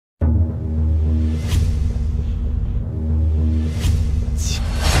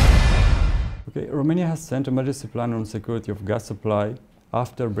Romania has sent an emergency plan on security of gas supply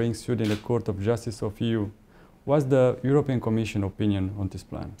after being sued in the Court of Justice of EU. What's the European Commission opinion on this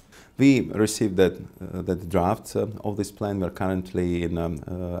plan? We received that draft of this plan. We are currently in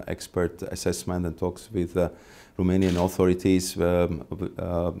expert assessment and talks with Romanian authorities.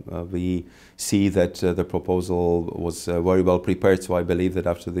 We see that the proposal was very well prepared, so I believe that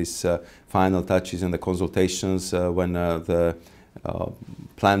after these final touches and the consultations, when the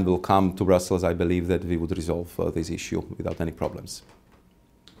plan will come to Brussels, I believe that we would resolve this issue without any problems.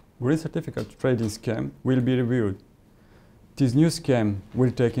 Green certificate trading scheme will be reviewed. This new scheme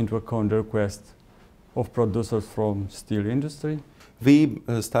will take into account the request of producers from steel industry. We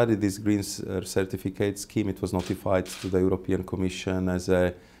studied this green certificate scheme. It was notified to the European Commission as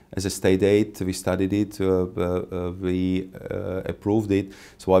a state aid. We studied it, we approved it.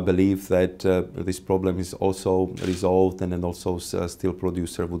 So I believe that this problem is also resolved, and then also steel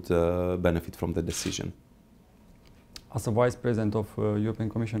producer would benefit from the decision. As a Vice President of European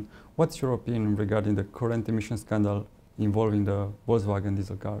Commission, what's your opinion regarding the current emission scandal involving the Volkswagen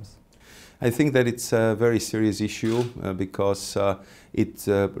diesel cars? I think that it's a very serious issue because it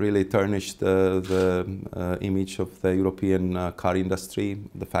really tarnished the image of the European car industry.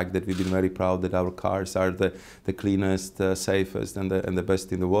 The fact that we've been very proud that our cars are the cleanest, safest and the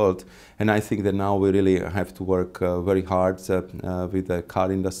best in the world. And I think that now we really have to work very hard with the car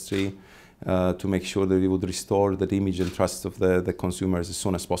industry to make sure that we would restore that image and trust of the consumers as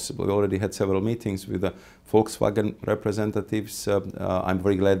soon as possible. We already had several meetings with the Volkswagen representatives. I'm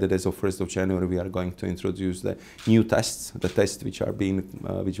very glad that as of 1st of January we are going to introduce the new tests, the tests which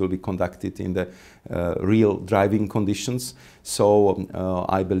will be conducted in the real driving conditions. So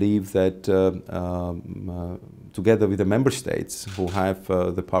I believe that together with the member states who have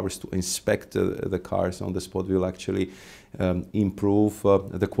the powers to inspect the cars on the spot, we will actually improve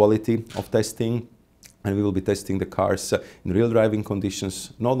the quality of testing, and we will be testing the cars in real driving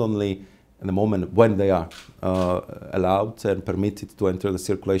conditions, not only in the moment when they are allowed and permitted to enter the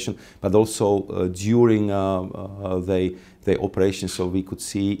circulation, but also during the operation, so we could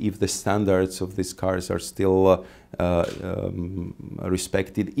see if the standards of these cars are still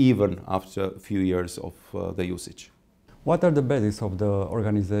respected even after a few years of the usage. What are the basics of the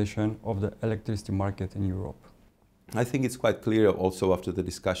organization of the electricity market in Europe? I think it's quite clear also after the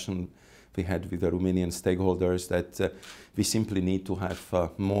discussion we had with the Romanian stakeholders that we simply need to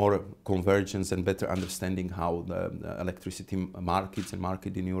have more convergence and better understanding how the electricity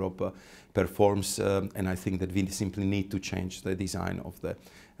market in Europe performs, and I think that we simply need to change the design of the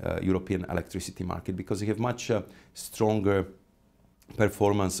European electricity market, because we have much stronger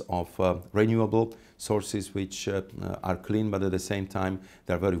performance of renewable sources which are clean, but at the same time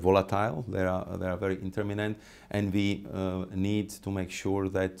they are very volatile, they are very intermittent, and we need to make sure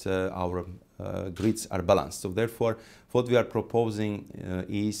that our grids are balanced. So therefore what we are proposing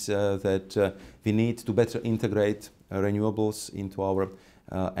is that we need to better integrate renewables into our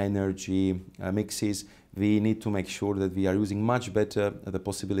energy mixes. We need to make sure that we are using much better the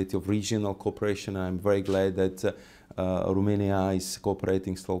possibility of regional cooperation. I'm very glad that Romania is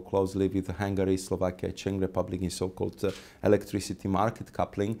cooperating so closely with Hungary, Slovakia, Czech Republic in so-called electricity market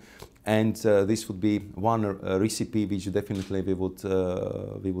coupling, and this would be one recipe which definitely we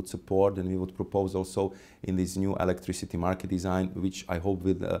would support, and we would propose also in this new electricity market design, which I hope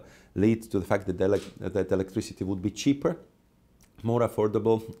will lead to the fact that electricity would be cheaper, more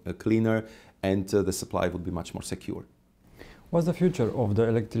affordable, cleaner, and the supply would be much more secure. What's the future of the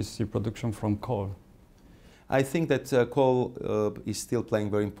electricity production from coal? I think that coal is still playing a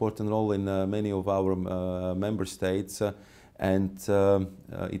very important role in many of our member states, and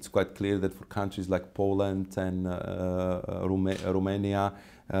it's quite clear that for countries like Poland and Romania,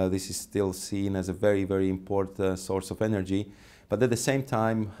 this is still seen as a very, very important source of energy. But at the same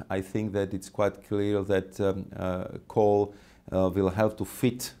time, I think that it's quite clear that coal will help to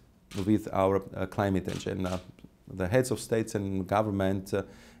fit with our climate agenda. The heads of states and government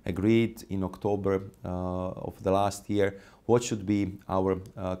agreed in October of the last year what should be our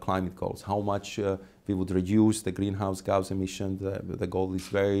climate goals, how much we would reduce the greenhouse gas emission. The goal is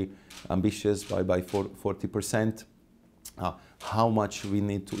very ambitious, by 40%. How much we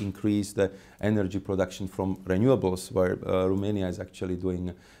need to increase the energy production from renewables, where Romania is actually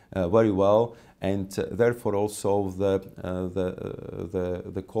doing very well, and therefore also the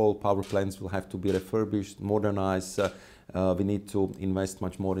coal power plants will have to be refurbished, modernized. We need to invest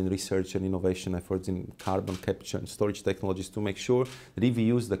much more in research and innovation efforts in carbon capture and storage technologies to make sure that if we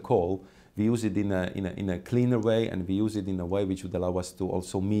use the coal, we use it in a cleaner way, and we use it in a way which would allow us to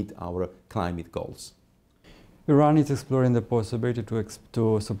also meet our climate goals. Iran is exploring the possibility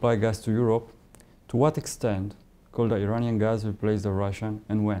to supply gas to Europe. To what extent could the Iranian gas replace the Russian,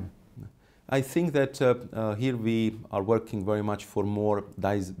 and when? I think that here we are working very much for more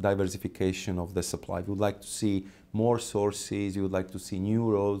diversification of the supply. We would like to see more sources, we would like to see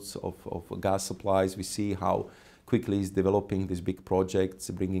new roads of gas supplies. We see how quickly is developing these big projects,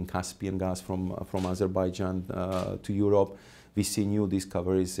 bringing Caspian gas from Azerbaijan to Europe. We see new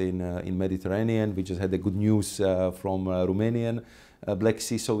discoveries in Mediterranean. We just had the good news from Romanian Black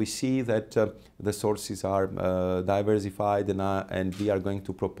Sea. So we see that the sources are diversified, and we are going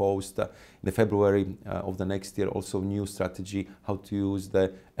to propose in the February of the next year also new strategy how to use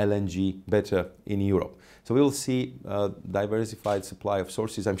the LNG better in Europe. So we will see diversified supply of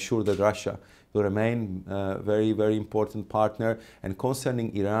sources. I'm sure that Russia will remain a very, very important partner. And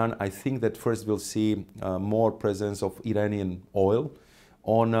concerning Iran, I think that first we'll see more presence of Iranian oil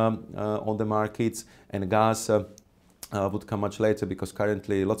on the markets, and gas would come much later, because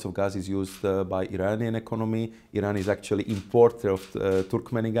currently lots of gas is used by Iranian economy. Iran is actually importer of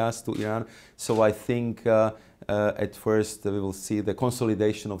Turkmeni gas to Iran. So I think at first we will see the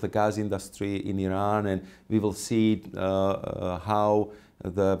consolidation of the gas industry in Iran, and we will see how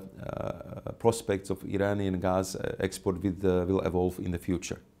the prospects of Iranian gas export will evolve in the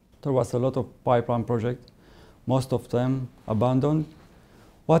future. There was a lot of pipeline projects, most of them abandoned.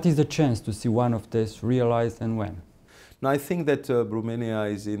 What is the chance to see one of these realized, and when? Now, I think that Romania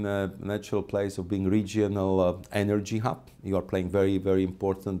is in a natural place of being regional energy hub. You are playing very, very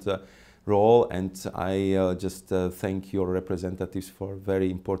important role, and I just thank your representatives for a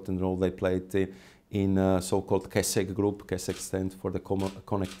very important role they played in so-called KESEK group. KESEK stands for the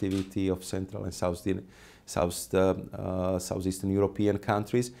connectivity of Central and Southeastern European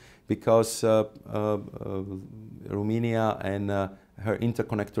countries, because Romania and her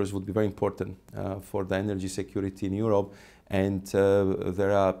interconnectors would be very important for the energy security in Europe, and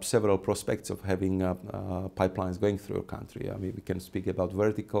there are several prospects of having pipelines going through our country. I mean, we can speak about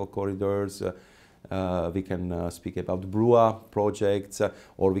vertical corridors, we can speak about BRUA projects,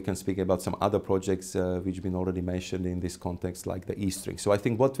 or we can speak about some other projects which have been already mentioned in this context, like the East String. So I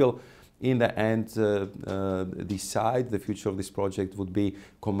think what will in the end decide the future of this project would be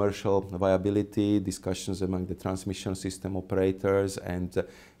commercial viability, discussions among the transmission system operators, and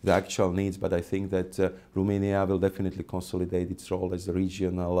the actual needs. But I think that Romania will definitely consolidate its role as the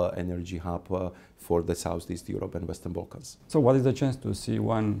regional energy hub for the Southeast Europe and Western Balkans. So what is the chance to see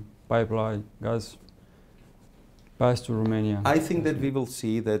one pipeline gas pass to Romania? I think that we will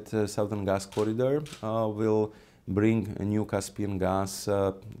see that Southern Gas Corridor will bring a new Caspian gas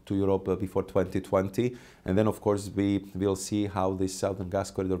to Europe before 2020, and then of course we will see how this Southern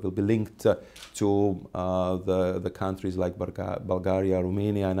Gas Corridor will be linked to the countries like Bulgaria,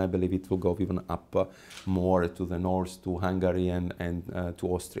 Romania, and I believe it will go even up more to the north, to Hungary and to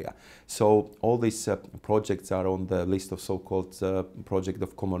Austria. So all these projects are on the list of so-called project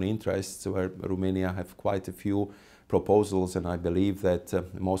of common interests, where Romania have quite a few proposals, and I believe that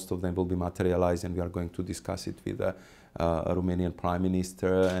most of them will be materialized, and we are going to discuss it with the Romanian Prime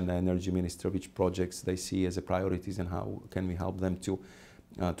Minister and the Energy Minister, which projects they see as a priorities and how can we help them to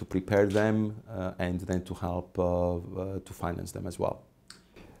prepare them and then to help to finance them as well.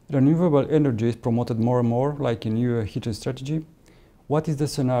 Renewable energy is promoted more and more, like in your hidden strategy. What is the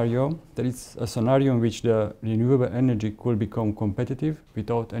scenario? That is a scenario in which the renewable energy could become competitive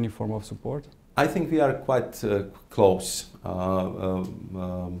without any form of support? I think we are quite close to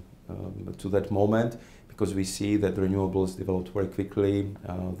that moment, because we see that renewables developed very quickly.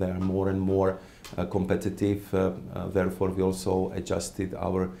 They are more and more competitive. Therefore, we also adjusted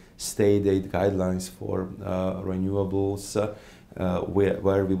our state aid guidelines for renewables,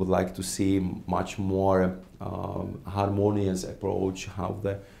 where we would like to see much more harmonious approach how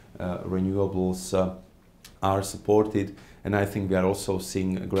the renewables are supported. And I think we are also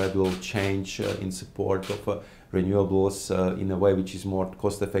seeing a gradual change in support of renewables in a way which is more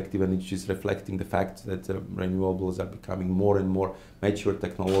cost effective, and which is reflecting the fact that renewables are becoming more and more mature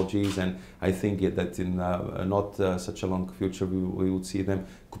technologies. And I think that in not such a long future we would see them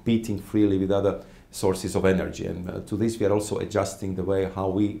competing freely with other sources of energy. And to this we are also adjusting the way how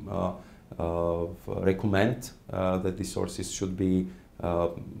we recommend that these sources should be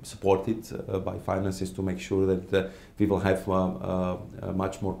supported by finances, to make sure that we will have a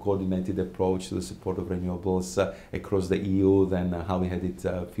much more coordinated approach to the support of renewables across the EU than how we had it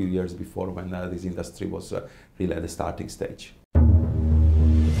a few years before, when this industry was really at the starting stage.